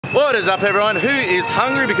What is up, everyone? Who is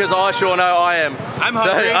hungry? Because I sure know I am. I'm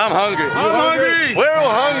hungry. So, I'm hungry. I'm hungry. We're all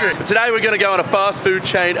hungry. Today we're going to go on a fast food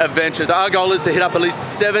chain adventure. So our goal is to hit up at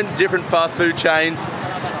least 7 different fast food chains.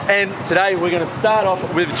 And today we're going to start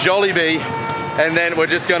off with Jollibee. And then we're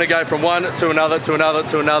just going to go from one to another, to another,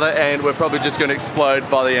 to another. And we're probably just going to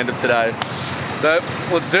explode by the end of today. So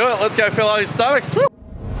let's do it. Let's go fill our stomachs. Woo!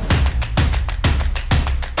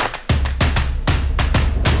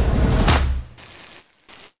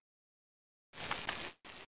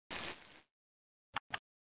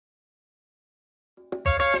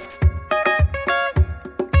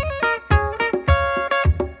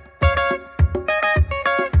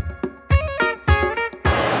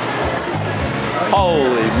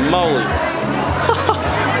 Holy moly.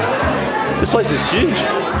 This place is huge.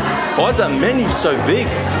 Why is that menu so big?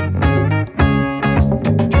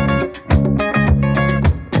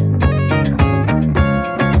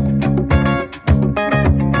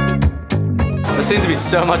 There seems to be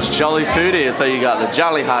so much jolly food here. So you got the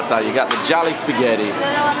jolly hot dog, you got the jolly spaghetti.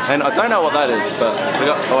 And I don't know what that is, but we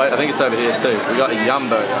got, oh wait, I think it's over here too. We got a yum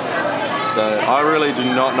burger. So I really do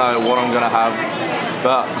not know what I'm gonna have,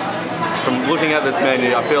 but from looking at this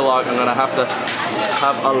menu, I feel like I'm gonna have to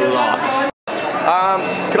have a lot.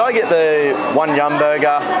 Could I get the one yum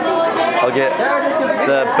burger? I'll get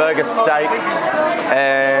the burger steak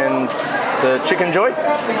and the chicken joy.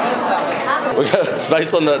 We got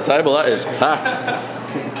space on that table, that is packed.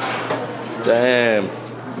 Damn.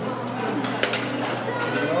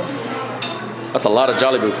 That's a lot of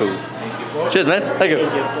Jollibee food. Cheers, man. Thank you.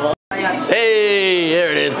 Hey,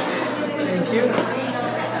 here it is. Thank you.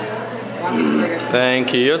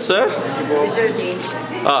 Thank you, sir. Is there change?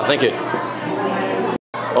 Oh, thank you.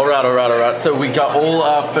 All right. So we got all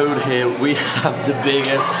our food here. We have the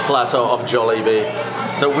biggest plateau of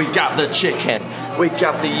Jollibee. So we got the chicken, we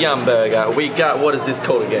got the yum burger, we got, what is this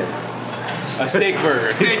called again? A steak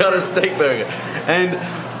burger. We got a steak burger. And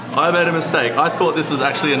I made a mistake. I thought this was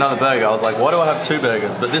actually another burger. I was like, why do I have 2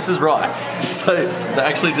 burgers? But this is rice. So they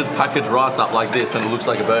actually just package rice up like this and it looks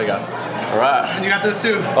like a burger. All right. And you got this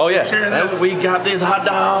too. Oh yeah. Share this. And we got this hot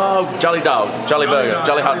dog, jolly burger,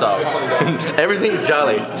 jolly hot dog. Everything's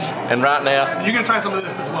jolly. And right now, You're gonna try some of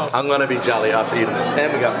this as well. I'm gonna be jolly after eating this.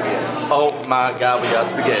 And we got spaghetti. Oh my God, we got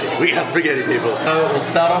spaghetti. We got spaghetti, people. So we'll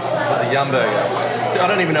start off with the yum burger. See, I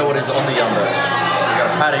don't even know what is on the yum burger. We got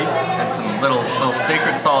a patty and some little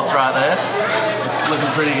secret sauce right there. It's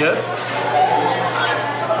looking pretty good.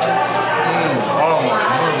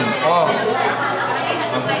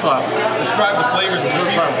 Describe the flavors of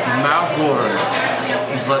It's like mouth watering.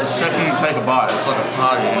 It's like the second you take a bite, it's like a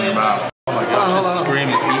party in your mouth. Oh my God, just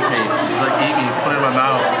screaming, eat me. Just like eat me, put it in my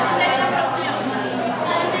mouth.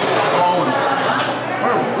 Oh, what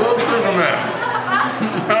a good chicken, man.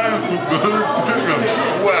 That is a good chicken.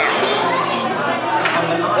 Wow.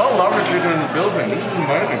 I love the chicken in the Philippines. This is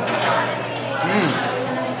amazing.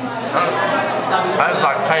 That is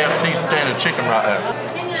like KFC standard chicken right there.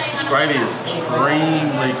 This gravy is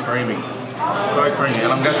extremely creamy. So creamy.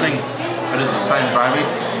 And I'm guessing it is the same gravy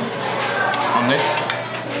on this.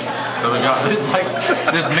 So we got this, like,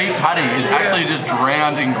 this meat patty is actually just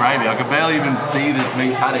drowned in gravy. I could barely even see this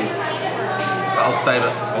meat patty. But I'll save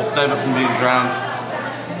it. I'll save it from being drowned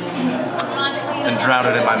and drown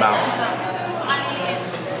it in my mouth.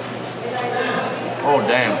 Oh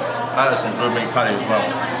damn, that is some good meat patty as well.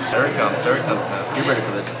 There it comes now. You ready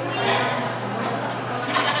for this?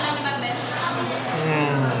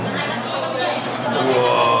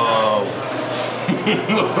 Whoa.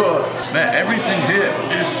 Man, everything here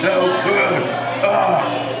is so good. Oh,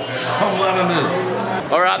 I'm loving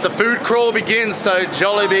this. All right, the food crawl begins. So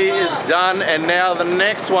Jollibee is done, and now the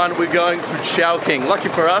next one we're going to Chowking. Lucky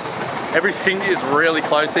for us, everything is really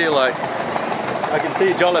close here. Like, I can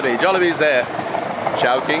see Jollibee. Jollibee's there.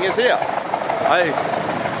 Chowking is here.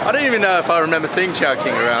 I don't even know if I remember seeing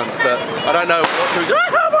Chowking around, but I don't know what to do.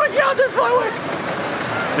 Oh my God, this fireworks!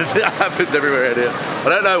 That happens everywhere out here. I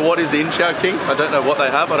don't know what is in Chowking. I don't know what they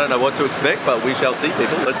have. I don't know what to expect, but we shall see,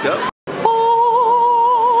 people. Let's go.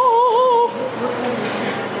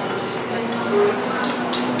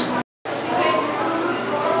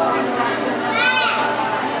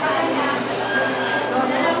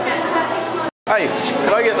 Hey,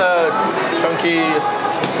 can I get the chunky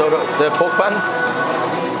soda, the pork buns?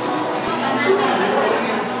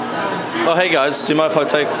 Oh, hey guys, do you mind if I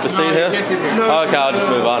take a seat here? No, okay, I'll just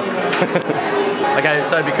move on. Okay,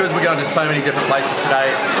 so because we're going to so many different places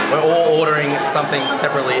today, we're all ordering something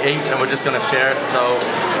separately each, and we're just going to share it. So,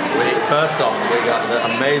 first off, we got the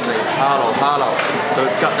amazing halo. So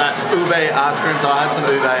it's got that ube ice cream. So I had some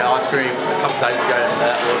ube ice cream a couple days ago, and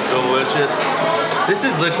that was delicious. This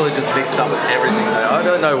is literally just mixed up with everything though. I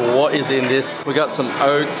don't know what is in this. We got some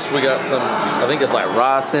oats, we got some, I think it's like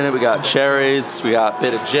rice in it, we got cherries, we got a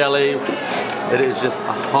bit of jelly. It is just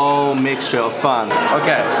a whole mixture of fun.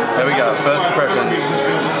 Okay, there we go, first impressions.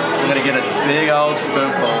 I'm gonna get a big old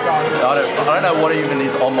spoonful. I don't know what even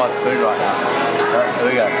is on my spoon right now. Alright, here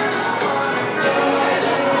we go.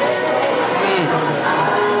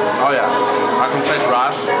 Oh yeah, I can taste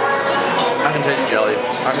rice, I can taste jelly,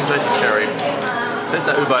 I can taste cherry. Taste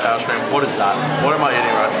that ube ice cream. What is that? What am I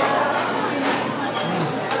eating right now?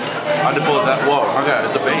 I had to pull that. Whoa, okay,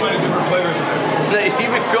 it's a bean. They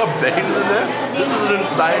even got beans in there? This is an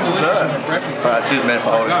insane dessert. Alright, cheers man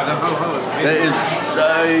for holding. There is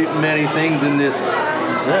so many things in this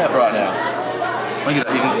dessert right now. Look at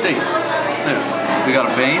that, you can see. We got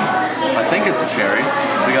a bean, I think it's a cherry.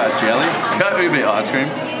 We got a jelly, we got ube ice cream.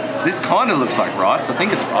 This kind of looks like rice, I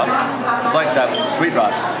think it's rice. It's like that sweet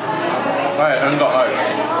rice. Alright, and got oats.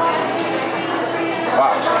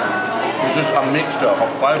 Wow. It's just a mixture of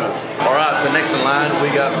flavors. Alright, so next in line we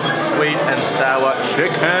got some sweet and sour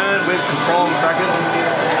chicken with some prawn crackers.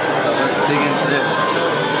 So let's dig into this.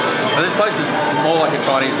 So this place is more like a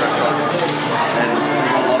Chinese restaurant. And we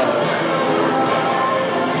got a lot of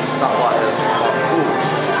stuff like this. Ooh,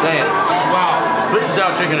 damn. Wow. Sweet and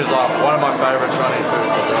sour chicken is like one of my favorite Chinese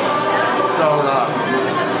foods. So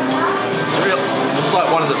it's like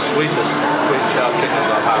one of the sweetest sweet and sour chickens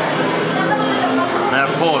I've had. And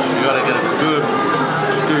of course, you gotta get a good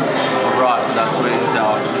scoop of rice with that sweet and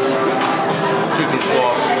sour chicken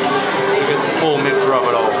sauce. You get the full mixture of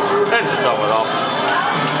it all. And to top it off,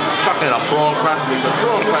 chuck in a prawn cracker because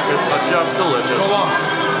prawn crackers are just delicious.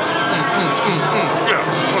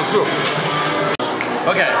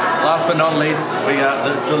 Okay, last but not least, we got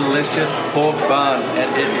the delicious pork bun, and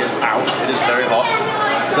it is out. It is very hot.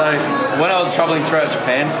 So when I was traveling throughout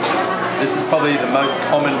Japan, this is probably the most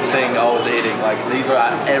common thing I was eating. Like these are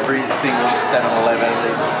at every single 7-Eleven.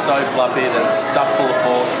 These are so fluffy, they're stuffed full of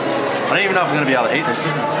pork. I don't even know if I'm gonna be able to eat this.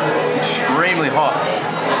 This is extremely hot.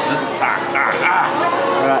 Just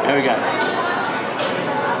Alright, here we go.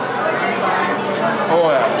 Oh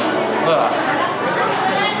yeah.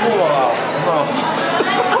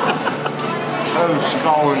 That is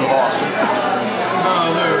scalding hot.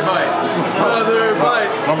 Another bite. Another bite.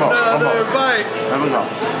 Another bite. There we go.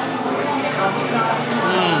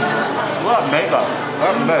 What a meat though.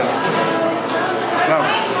 That's big. Now,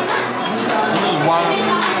 this is one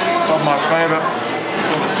of my favorite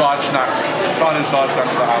sort of side snacks. Chinese side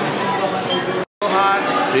snacks to have. So hot.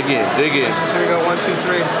 Dig in, dig in. So we go 1, 2,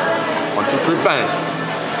 3. 1, 2, 3, bang.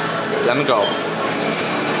 Let me go.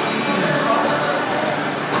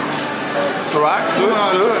 It's alright? It's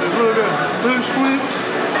good. It's really good. Really sweet.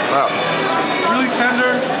 Wow. Really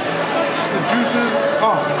tender. The juices.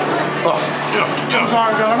 Oh. Oh, yeah. I'm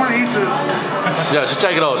sorry, God. I'm gonna eat this. Yeah, just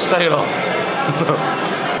take it all. Just take it all.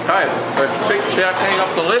 Okay, so checking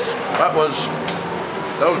up the list. That was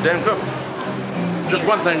damn good. Just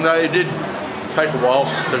one thing though, it did take a while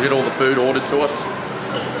to get all the food ordered to us.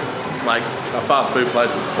 Like a fast food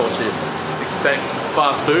places, of course, you expect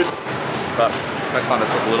fast food, but that kind of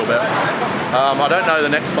took a little bit. I don't know the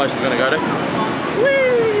next place we're going to go to.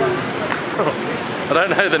 I don't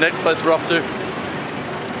know the next place we're off to,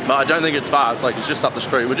 but I don't think it's far. It's like it's just up the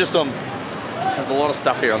street. We're just on. There's a lot of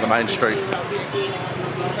stuff here on the main street.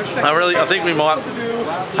 I think we might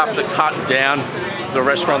have to cut down the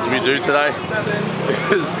restaurants we do today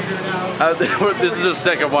because this is the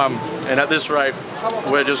second one, and at this rate,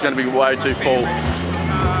 we're just going to be way too full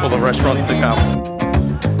for the restaurants to come.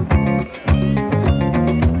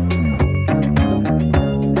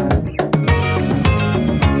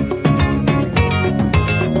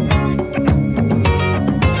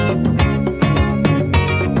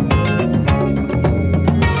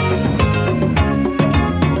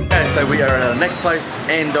 So we are at our next place,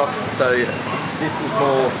 Andox. So this is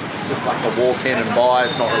more just like a walk in and buy.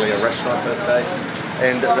 It's not really a restaurant per se.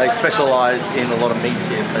 And they specialize in a lot of meat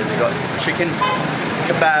here. So they've got chicken,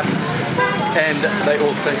 kebabs, and they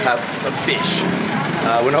also have some fish.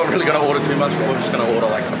 We're not really going to order too much, but we're just going to order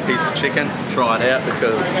like a piece of chicken, try it out,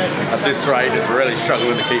 because at this rate it's really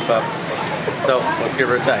struggling to keep up. So let's give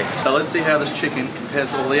her a taste. So let's see how this chicken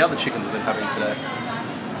compares to all the other chickens we've been having today.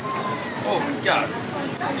 Oh my god.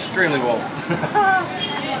 It's extremely warm.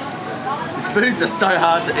 These foods are so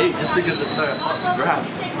hard to eat just because they're so hot to grab.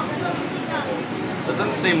 So it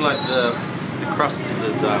doesn't seem like the crust is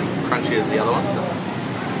as crunchy as the other ones.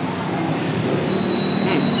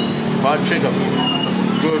 Fried chicken. That's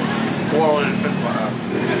some good quality fish like that.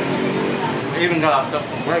 Even got ourselves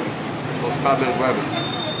some gravy. Let's try a bit of gravy.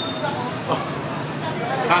 Oh.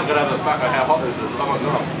 can't get over the fact of how hot this is. Oh my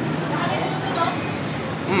god.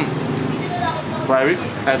 Gravy,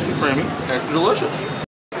 extra creamy, extra delicious.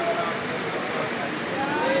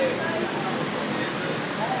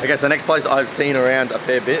 Okay, so next place I've seen around a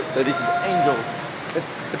fair bit. So this is Angel's.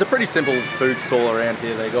 It's a pretty simple food stall around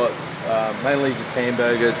here. They got mainly just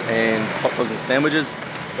hamburgers and hot dogs and sandwiches.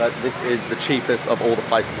 But this is the cheapest of all the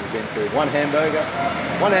places we've been to. One hamburger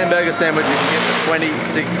sandwich you can get for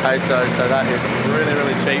 26 pesos. So that is really,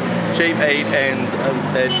 really cheap. Cheap eat, and as I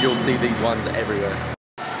said, you'll see these ones everywhere.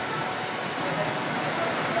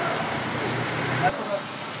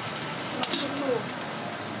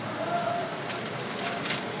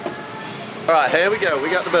 Alright, here we go, we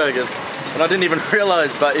got the burgers. And I didn't even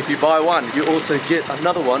realize, but if you buy one, you also get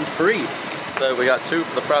another one free. So we got two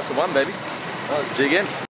for the price of one, baby. Let's dig in.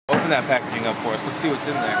 Open that packaging up for us. Let's see what's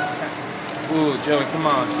in there. Ooh, Joey, come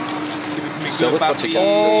on. Give it to me. Show us what you got.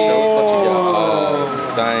 Show us what you got.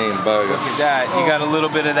 Oh, dang, burger. Look at that. You got a little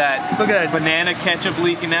bit of that. Look at that. Banana ketchup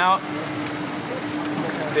leaking out.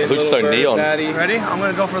 It looks so neon. Patty. Ready? I'm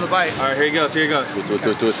gonna go for the bite. All right, here he goes. Here he goes. Do it. Oh,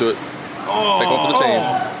 Take one for the team.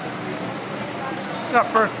 Got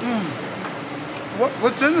first.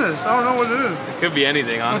 What's in this? I don't know what it is. It could be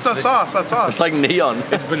anything, What's honestly. that sauce? That sauce. It's like neon.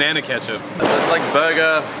 It's banana ketchup. So it's like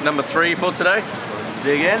burger number 3 for today. Let's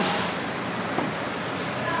dig in.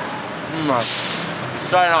 It's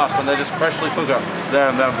so nice when they just freshly cook it.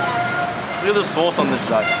 Damn. Look at the sauce on this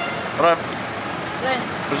side.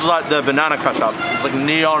 This is like the banana ketchup. It's like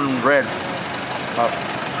neon red.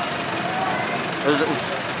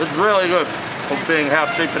 It's really good for being how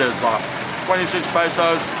cheap it is. Like 26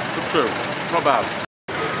 pesos for 2. Not bad.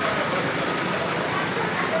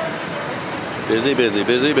 Busy. So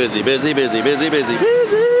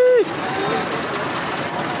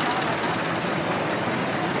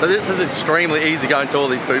this is extremely easy going to all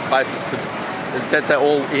these food places because there's dead set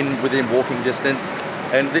all within walking distance.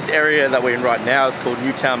 And this area that we're in right now is called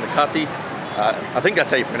Newtown Makati. I think that's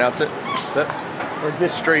how you pronounce it. But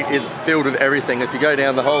this street is filled with everything. If you go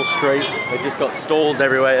down the whole street, they've just got stalls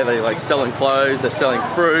everywhere. They're like selling clothes, they're selling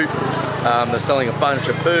fruit, they're selling a bunch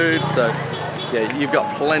of food. So yeah, you've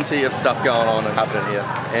got plenty of stuff going on and happening here.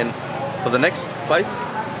 And for the next place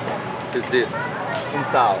is this,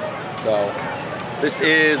 Insal. So this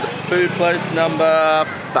is food place number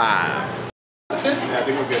 5. Yeah, I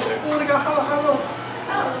think we're good there. Oh, they got hello.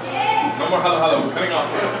 No more hello. Cutting off.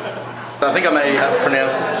 I think I may have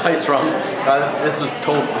pronounced this place wrong. So this was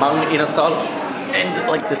called Mang Inasal. And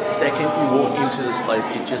like the second you walk into this place,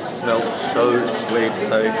 it just smells so sweet.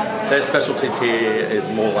 So their specialties here is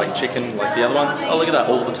more like chicken, like the other ones. Oh, look at that,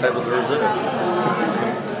 all the tables are reserved.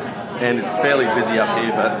 And it's fairly busy up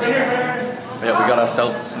here, but yeah, we got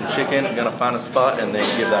ourselves some chicken. We're gonna find a spot and then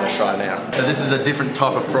give that a try now. So this is a different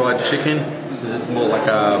type of fried chicken. So this is more like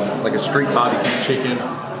a street barbecue chicken.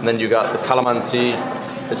 And then you got the calamansi.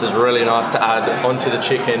 This is really nice to add onto the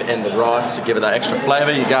chicken and the rice to give it that extra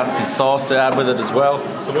flavor. You got some sauce to add with it as well.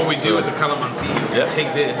 So what we do with the calamansi, we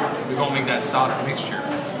take this, we're gonna make that sauce mixture.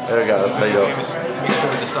 There we go, that's how you go. Famous mixture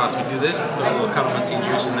with the sauce. We do this, we put a little calamansi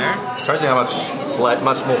juice in there. It's crazy how much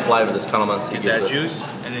more flavor this calamansi Get gives that it. juice,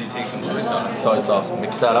 and then you take some soy sauce. Soy sauce,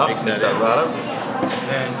 mix that up, mix that right up. And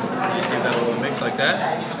then you just give that a little mix like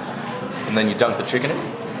that. And then you dunk the chicken in.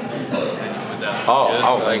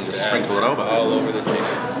 Then just sprinkle it over. All over the chicken.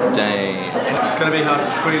 Dang. It's gonna be hard to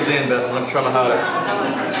squeeze in, but I'm gonna try my hardest.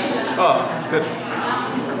 Oh, it's good.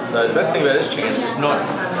 So the best thing about this chicken, it's not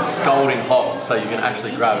scalding hot, so you can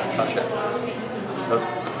actually grab it and touch it. But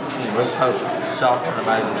this has such an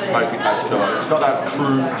amazing smoky taste to it. It's got that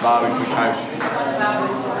true barbecue taste.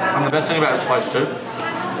 And the best thing about this place too,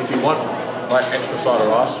 if you want like extra side of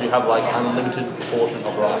rice, you have like unlimited portion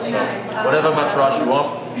of rice. So whatever much rice you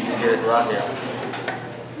want, you can get it right here.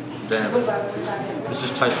 Damn. This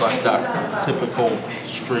just tastes like that typical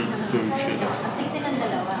street food chicken.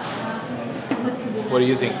 What do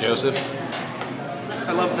you think, Joseph?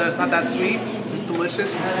 I love that it's not that sweet. It's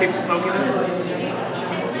delicious. You can taste the smokiness.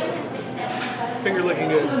 Finger licking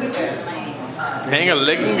good. Finger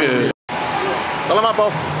licking good. Salamat po.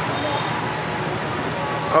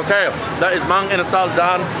 Okay, that is Mang Inasal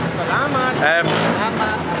done.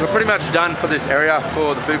 We're pretty much done for this area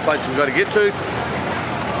for the food place we've got to get to.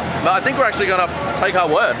 But I think we're actually going to take our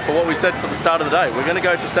word for what we said for the start of the day. We're going to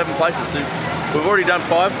go to 7 places. We've already done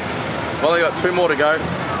 5. We've only got 2 more to go.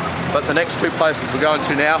 But the next 2 places we're going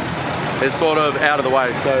to now is sort of out of the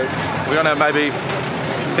way. So we're going to maybe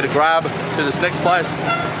get a grab to this next place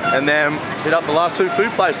and then hit up the last 2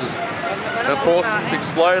 food places. And of course,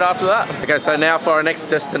 explode after that. Okay, so now for our next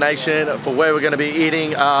destination, for where we're going to be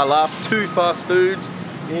eating our last 2 fast foods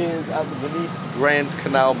is at the Venice Grand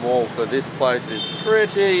Canal Mall. So this place is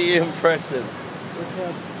pretty impressive. Look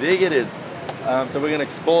how big it is. So we're going to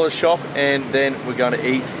explore the shop and then we're going to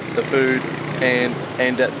eat the food and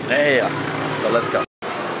end it there. So let's go.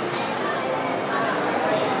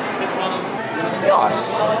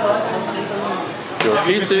 Nice. Your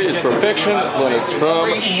pizza is perfection when it's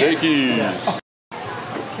from Shakey's.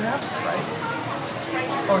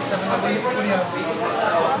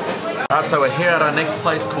 Alright, so we're here at our next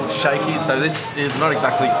place called Shakey's. So this is not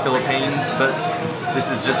exactly Philippines, but this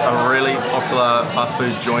is just a really popular fast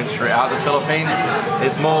food joint throughout the Philippines.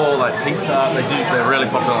 It's more like pizza. They're really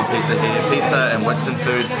popular on pizza here. Pizza and Western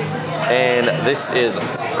food. And this is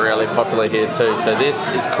really popular here too. So this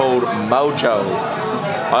is called Mojo's.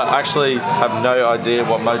 I actually have no idea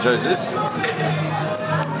what Mojo's is,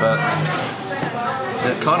 but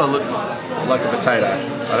it kind of looks like a potato.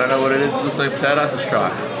 I don't know what it is. It looks like a potato. Let's try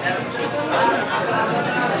it.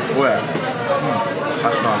 Wow.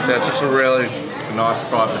 That's nice. Yeah, it's just a really nice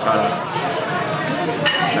fried potato.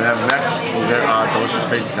 And then next we'll get our delicious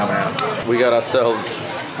pizza coming out. We got ourselves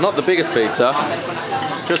not the biggest pizza,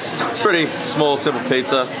 just it's pretty small, simple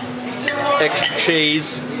pizza. Extra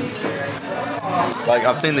cheese. Like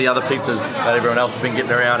I've seen the other pizzas that everyone else has been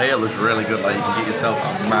getting around here. It looks really good. Like you can get yourself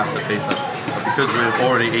a massive pizza. But because we've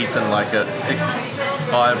already eaten like at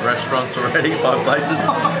 5 restaurants already, 5 places,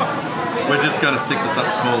 we're just going to stick to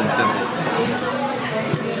something small and simple.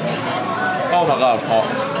 Oh my god, hot.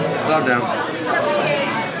 God damn.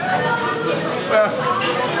 Yeah.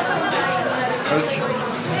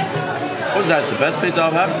 What is that? It's the best pizza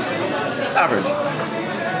I've had? It's average.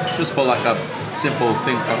 Just for like a simple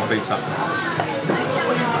thin crust pizza.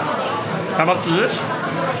 How much is this?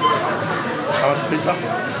 How much is pizza?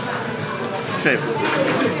 Cheap.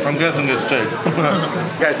 I'm guessing it's cheap.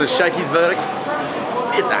 Okay, so Shakey's verdict,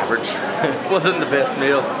 it's average. It wasn't the best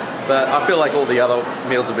meal, but I feel like all the other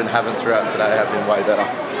meals we've been having throughout today have been way better.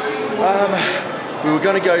 We were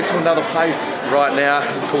going to go to another place right now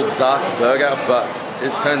called Zark's Burger, but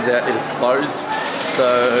it turns out it is closed. So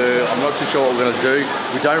I'm not too sure what we're going to do.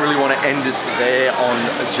 We don't really want to end it there on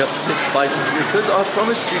just 6 places because I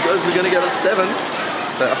promised you guys we're going to go to 7.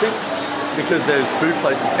 So I think because there's food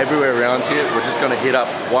places everywhere around here, we're just going to hit up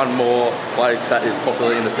one more place that is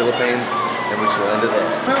popular in the Philippines and we shall end it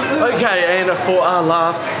there. Okay, and for our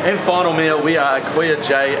last and final meal, we are at Kuya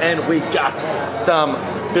J and we got some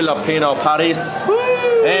Filipino patties.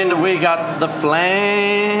 And we got the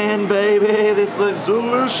flan, baby. This looks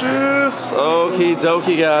delicious. Okie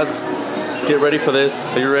dokie, guys. Let's get ready for this.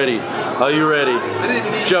 Are you ready? Are you ready?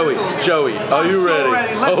 Joey, are you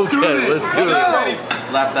ready? Let's do this.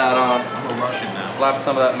 Slap that on. I'm rushing now. Slap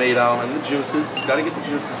some of that meat on and the juices. Gotta get the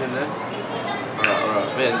juices in there.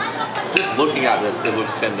 Alright. Man, just looking at this, it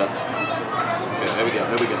looks tender. Okay, here we go.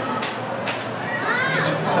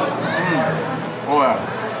 Oh yeah.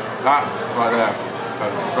 That right there.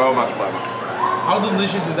 So much flavor. How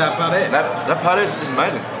delicious is that pate? That pate is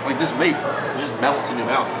amazing. Like this meat, it just melts in your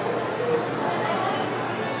mouth.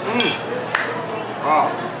 Oh.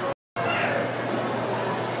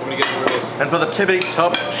 I'm gonna get through this. And for the tippity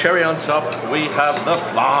top, cherry on top, we have the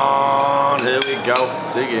flan. Here we go.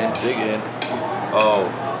 Dig in. Oh,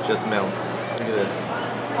 just melts. Look at this.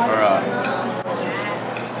 Alright.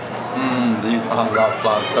 I love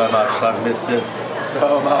flan so much. I've missed this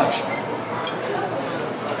so much.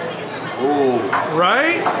 Ooh.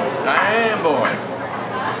 Right? Damn, boy.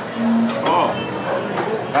 Oh,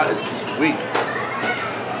 that is sweet.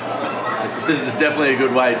 This is definitely a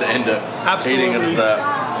good way to end it. Absolutely. Eating a dessert.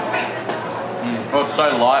 Oh, it's so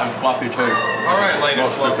light and fluffy too. Alright, light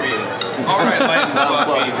and fluffy. Alright, light and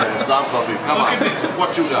fluffy. It's not fluffy. Come on. Look at this.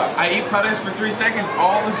 What you got? I eat pates for 3 seconds,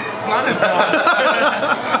 all the flan is gone.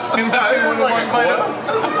 And now I want to bite.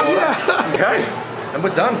 Okay, and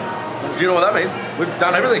we're done. Do you know what that means? We've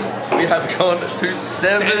done everything. We have gone to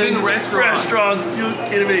 7 restaurants. You're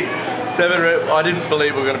kidding me. 7. I didn't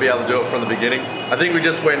believe we were going to be able to do it from the beginning. I think we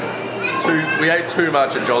just went we ate too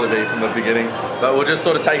much at Jollibee from the beginning, but we're just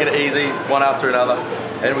sort of taking it easy, one after another,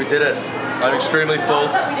 and we did it. I'm extremely full.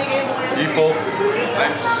 You full?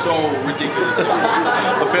 I'm so ridiculous.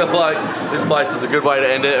 I feel like this place is a good way to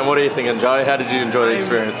end it. And what are you thinking, Joey? How did you enjoy the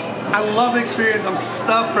experience? I love the experience. I'm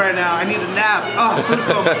stuffed right now. I need a nap.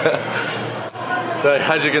 So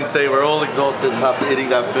as you can see, we're all exhausted after eating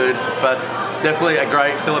that food, but definitely a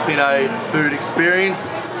great Filipino food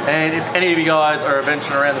experience. And if any of you guys are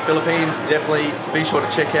adventuring around the Philippines, definitely be sure to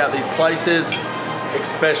check out these places,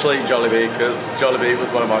 especially Jollibee, because Jollibee was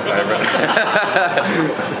one of my favourite.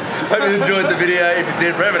 Hope you enjoyed the video. If you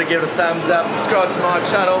did, remember to give it a thumbs up, subscribe to my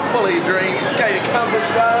channel, follow your dreams, escape your comfort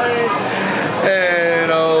zone.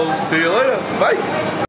 and I'll see you later. Bye.